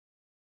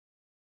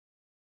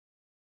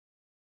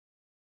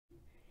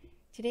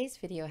Today's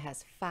video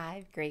has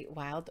 5 great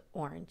wild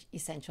orange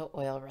essential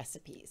oil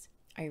recipes.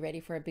 Are you ready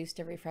for a boost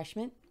of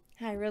refreshment?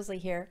 Hi, Rosalie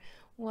here.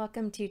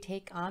 Welcome to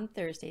Take on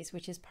Thursdays,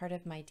 which is part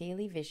of my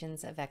Daily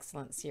Visions of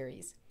Excellence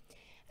series.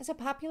 As a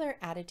popular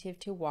additive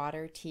to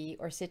water, tea,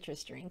 or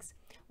citrus drinks,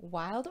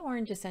 wild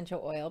orange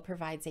essential oil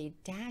provides a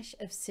dash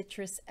of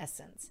citrus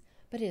essence,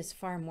 but it is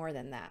far more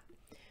than that.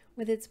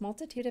 With its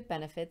multitude of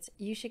benefits,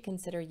 you should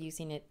consider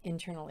using it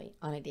internally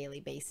on a daily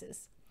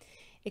basis.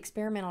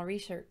 Experimental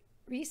research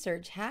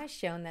has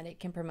shown that it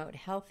can promote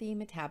healthy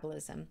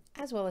metabolism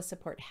as well as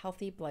support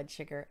healthy blood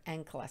sugar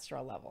and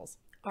cholesterol levels,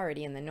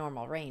 already in the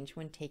normal range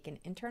when taken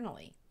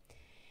internally.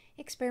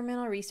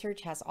 Experimental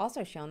research has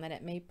also shown that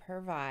it may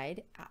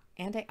provide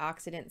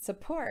antioxidant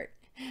support.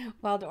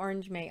 Wild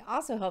orange may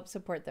also help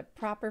support the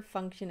proper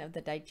function of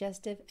the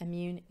digestive,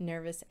 immune,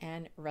 nervous,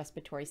 and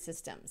respiratory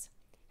systems.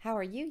 How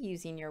are you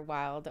using your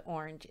wild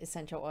orange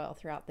essential oil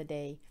throughout the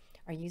day?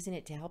 Are you using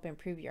it to help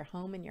improve your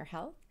home and your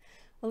health?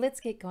 Well,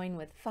 let's get going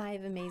with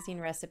 5 amazing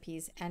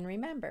recipes, and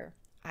remember,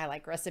 I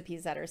like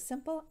recipes that are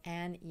simple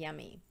and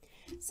yummy.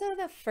 So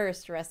the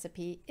first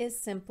recipe is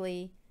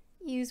simply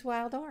use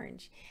wild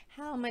orange.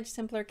 How much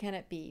simpler can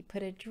it be?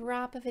 Put a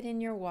drop of it in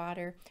your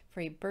water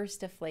for a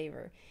burst of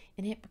flavor,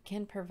 and it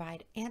can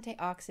provide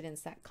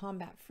antioxidants that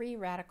combat free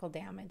radical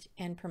damage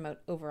and promote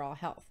overall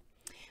health.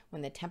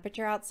 When the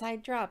temperature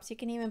outside drops, you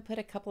can even put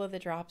a couple of the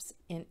drops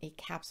in a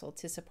capsule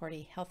to support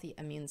a healthy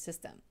immune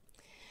system.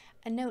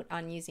 A note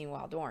on using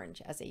wild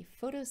orange as a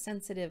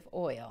photosensitive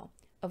oil: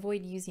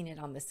 avoid using it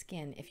on the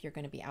skin if you're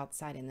going to be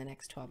outside in the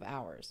next 12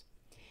 hours.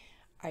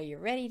 Are you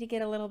ready to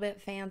get a little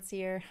bit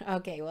fancier?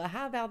 Okay, well,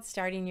 how about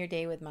starting your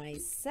day with my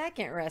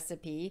second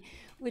recipe,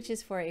 which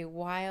is for a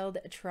wild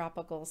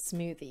tropical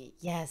smoothie?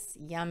 Yes,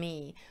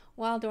 yummy.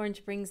 Wild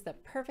orange brings the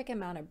perfect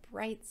amount of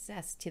bright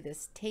zest to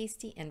this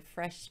tasty and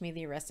fresh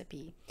smoothie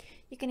recipe.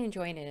 You can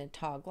enjoy it in a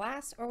tall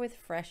glass or with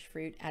fresh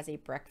fruit as a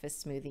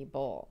breakfast smoothie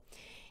bowl.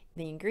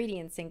 The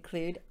ingredients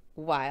include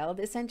wild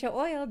essential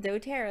oil,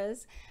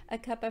 doTERRA's, a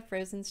cup of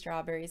frozen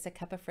strawberries, a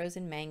cup of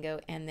frozen mango,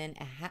 and then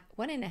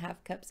 1.5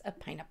 cups of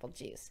pineapple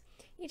juice.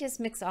 You just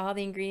mix all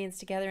the ingredients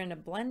together in a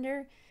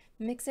blender,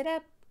 mix it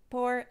up,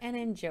 pour, and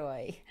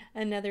enjoy.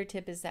 Another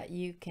tip is that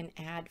you can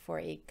add for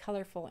a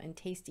colorful and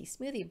tasty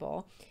smoothie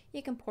bowl.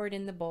 You can pour it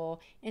in the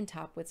bowl and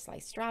top with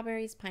sliced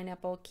strawberries,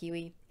 pineapple,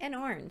 kiwi, and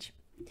orange.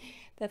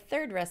 The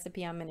third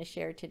recipe I'm going to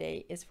share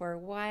today is for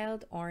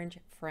wild orange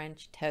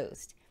French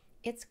toast.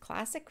 It's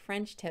classic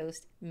French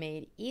toast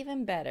made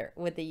even better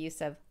with the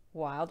use of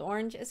wild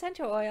orange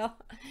essential oil.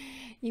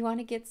 You want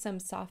to get some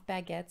soft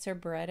baguettes or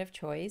bread of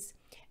choice.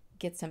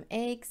 Get some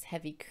eggs,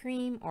 heavy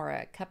cream, or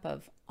a cup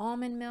of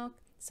almond milk,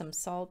 some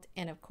salt,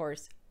 and of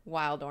course,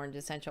 wild orange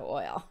essential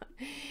oil.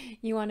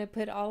 You want to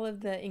put all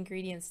of the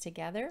ingredients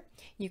together.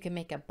 You can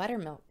make a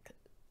buttermilk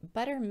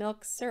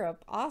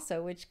syrup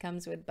also, which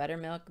comes with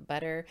buttermilk,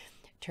 butter,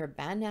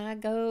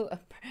 turbinado,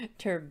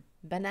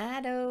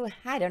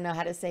 I don't know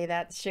how to say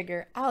that,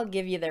 sugar. I'll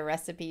give you the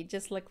recipe.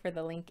 Just look for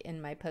the link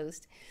in my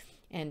post.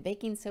 And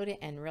baking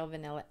soda and real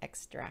vanilla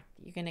extract.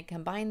 You're going to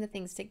combine the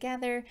things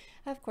together.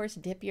 Of course,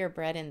 dip your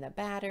bread in the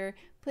batter,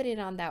 put it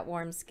on that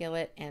warm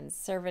skillet, and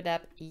serve it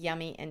up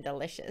yummy and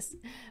delicious.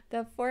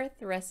 The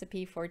fourth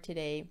recipe for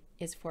today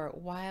is for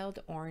wild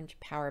orange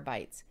power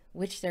bites,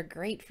 which they're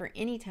great for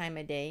any time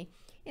of day.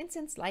 And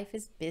since life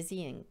is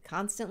busy and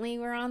constantly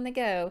we're on the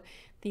go,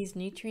 these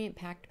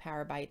nutrient-packed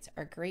power bites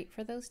are great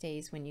for those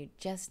days when you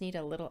just need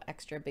a little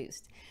extra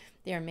boost.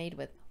 They are made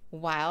with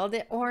wild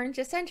orange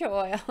essential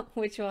oil,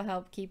 which will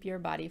help keep your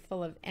body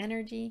full of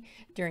energy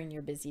during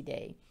your busy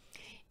day.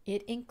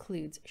 It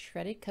includes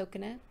shredded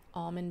coconut,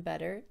 almond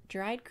butter,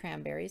 dried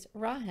cranberries,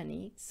 raw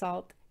honey,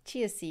 salt,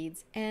 chia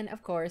seeds, and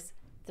of course,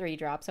 3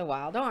 drops of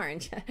wild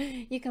orange.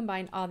 You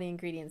combine all the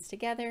ingredients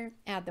together,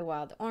 add the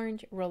wild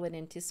orange, roll it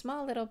into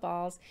small little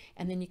balls,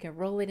 and then you can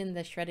roll it in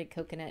the shredded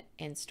coconut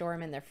and store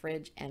them in the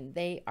fridge, and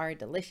they are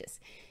delicious.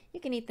 You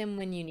can eat them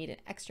when you need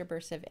an extra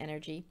burst of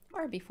energy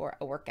or before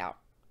a workout.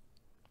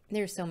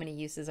 There's so many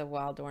uses of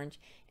wild orange,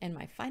 and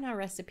my final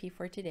recipe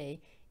for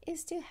today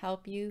is to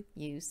help you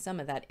use some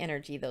of that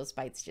energy those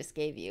bites just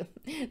gave you.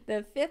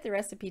 The fifth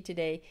recipe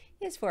today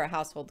is for a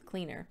household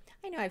cleaner.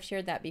 I know I've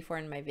shared that before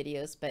in my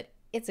videos, but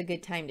it's a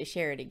good time to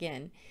share it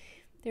again.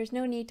 There's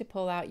no need to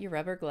pull out your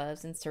rubber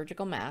gloves and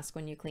surgical mask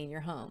when you clean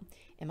your home.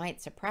 It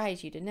might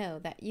surprise you to know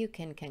that you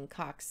can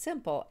concoct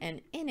simple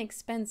and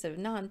inexpensive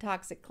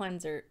non-toxic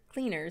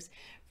cleaners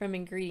from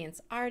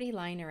ingredients already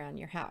lying around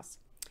your house.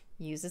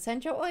 Use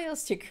essential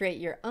oils to create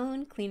your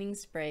own cleaning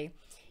spray,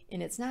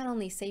 and it's not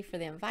only safe for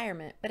the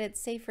environment, but it's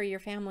safe for your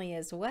family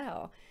as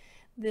well.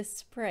 This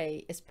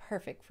spray is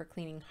perfect for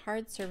cleaning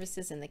hard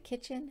surfaces in the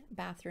kitchen,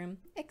 bathroom,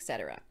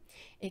 etc.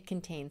 It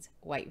contains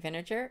white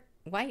vinegar,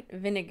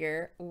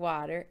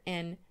 water,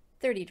 and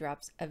 30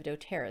 drops of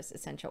doTERRA's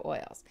essential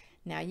oils.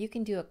 Now you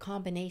can do a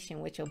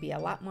combination, which will be a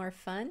lot more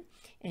fun,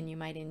 and you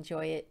might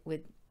enjoy it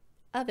with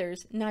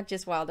others, not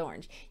just wild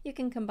orange. You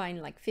can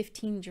combine like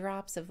 15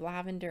 drops of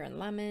lavender and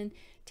lemon,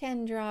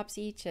 10 drops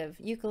each of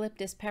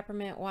eucalyptus,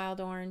 peppermint, wild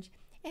orange,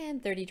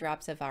 and 30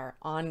 drops of our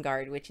On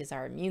Guard, which is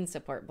our immune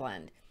support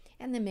blend.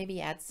 And then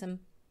maybe add some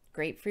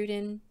grapefruit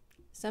and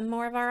some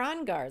more of our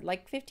On Guard,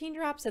 like 15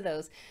 drops of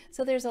those.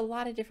 So there's a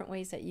lot of different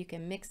ways that you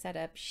can mix that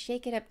up,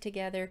 shake it up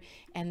together,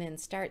 and then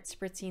start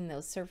spritzing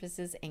those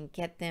surfaces and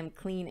get them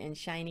clean and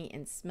shiny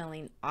and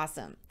smelling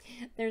awesome.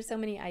 There's so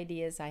many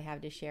ideas I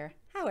have to share,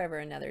 however,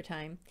 another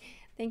time.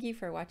 Thank you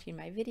for watching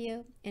my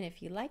video, and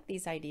if you like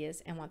these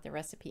ideas and want the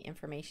recipe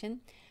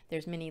information,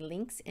 there's many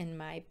links in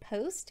my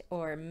post,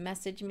 or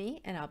message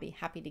me and I'll be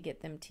happy to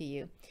get them to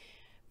you.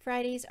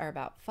 Fridays are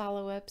about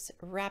follow-ups,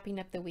 wrapping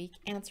up the week,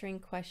 answering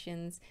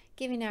questions,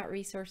 giving out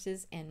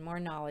resources, and more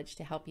knowledge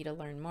to help you to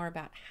learn more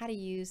about how to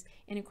use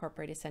and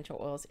incorporate essential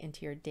oils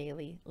into your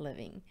daily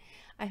living.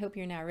 I hope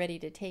you're now ready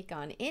to take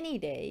on any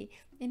day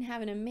and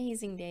have an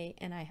amazing day,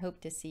 and I hope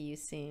to see you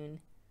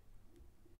soon.